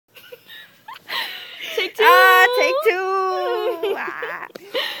too.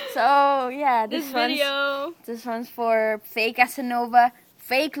 So yeah, This video. This one's for Faye Casanova,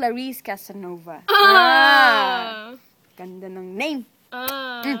 Faye Casanova. Ganda ng name.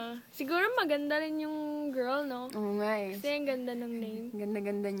 Siguro maganda rin yung girl, no? Oh my. Kasi ang ganda ng name.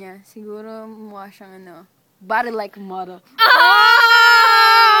 Ganda niya. Siguro mukha siyang body like a model.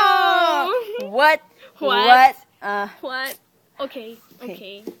 What? What? Okay.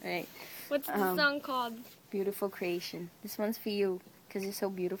 Right. What's the song called? Beautiful Creation. This one's for you, because you're so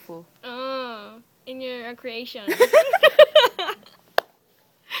beautiful. In your creation.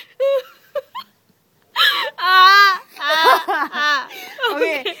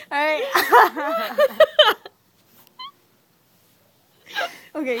 Okay, alright.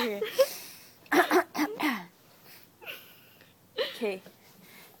 Okay. Okay.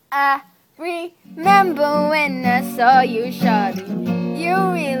 I remember when I saw you, shawty. You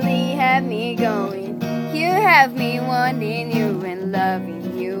really had me going. You have me wanting you and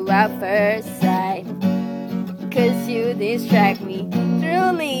loving you at first sight. 'Cause you distract me.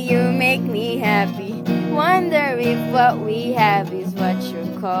 Truly, you make me happy. Wonder if what we have is what you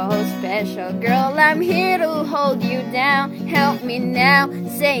call special. Girl, I'm here to hold you down. Help me now,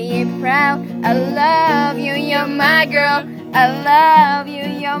 say it proud. I love you, you're my girl. I love you,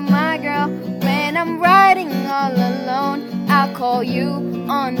 you're my girl. When I'm riding all alone, I'll call you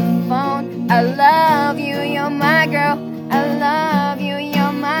on the phone. I love you, you're my girl. I love you,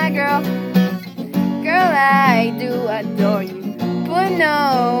 you're my girl. Girl, I do adore you, but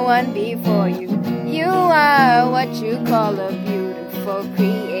no one before you. You are what you call a beautiful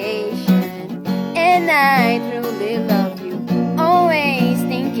creation, and I truly love you, always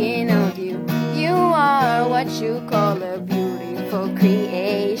thinking of you. You are what you call a beautiful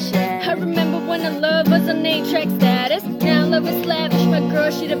creation. I remember when our love was on 8-track status. Now love is lavish, my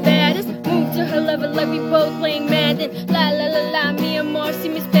girl, she the baddest. Move to her level like we both playing Madden. La la la la, mi amor, see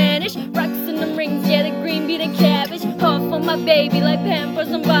me Spanish. Rocks in them rings, yeah, the green bean and cabbage. Hot for my baby like Pampers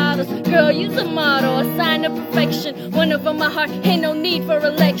and bottles. Girl, you's a model, a sign of perfection. One over my heart, ain't no need for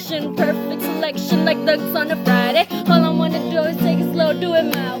election. Perfect selection like ducks on a Friday. All I wanna do is take it slow, do it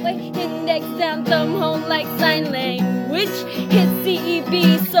my way. Index down, thumb home like sign language. Hit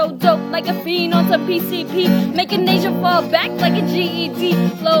CEB, so dope like a fiend on some PCP. Make a nation fall back like a GED.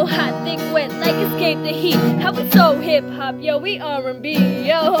 Flow hot, thick, wet like escape the heat. How we so hip hop, yo, we R&B,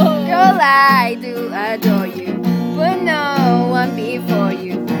 yo. Girl, I do adore you, but no one before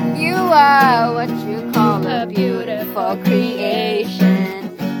you. You are what you call a beautiful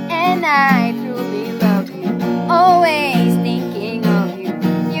creation, and I truly love you, always thinking of you.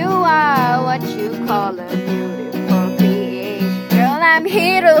 You are what you call a beautiful creation. Girl, I'm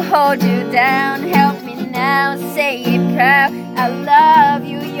here to hold you down. Help me now, say it proud. I love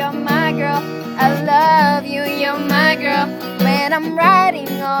you, you're my girl. I love you, you're my girl. When I'm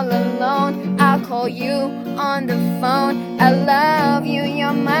riding all alone, I'll call you on the phone. I love you,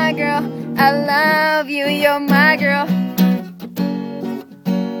 you're my girl. I love you, you're my girl.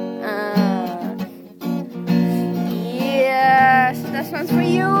 Yes, this one's for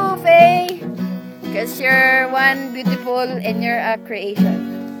you, Faye. 'Cause you're one beautiful and you're a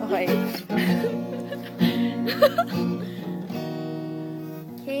creation. Okay.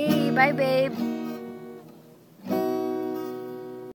 Okay, bye, babe.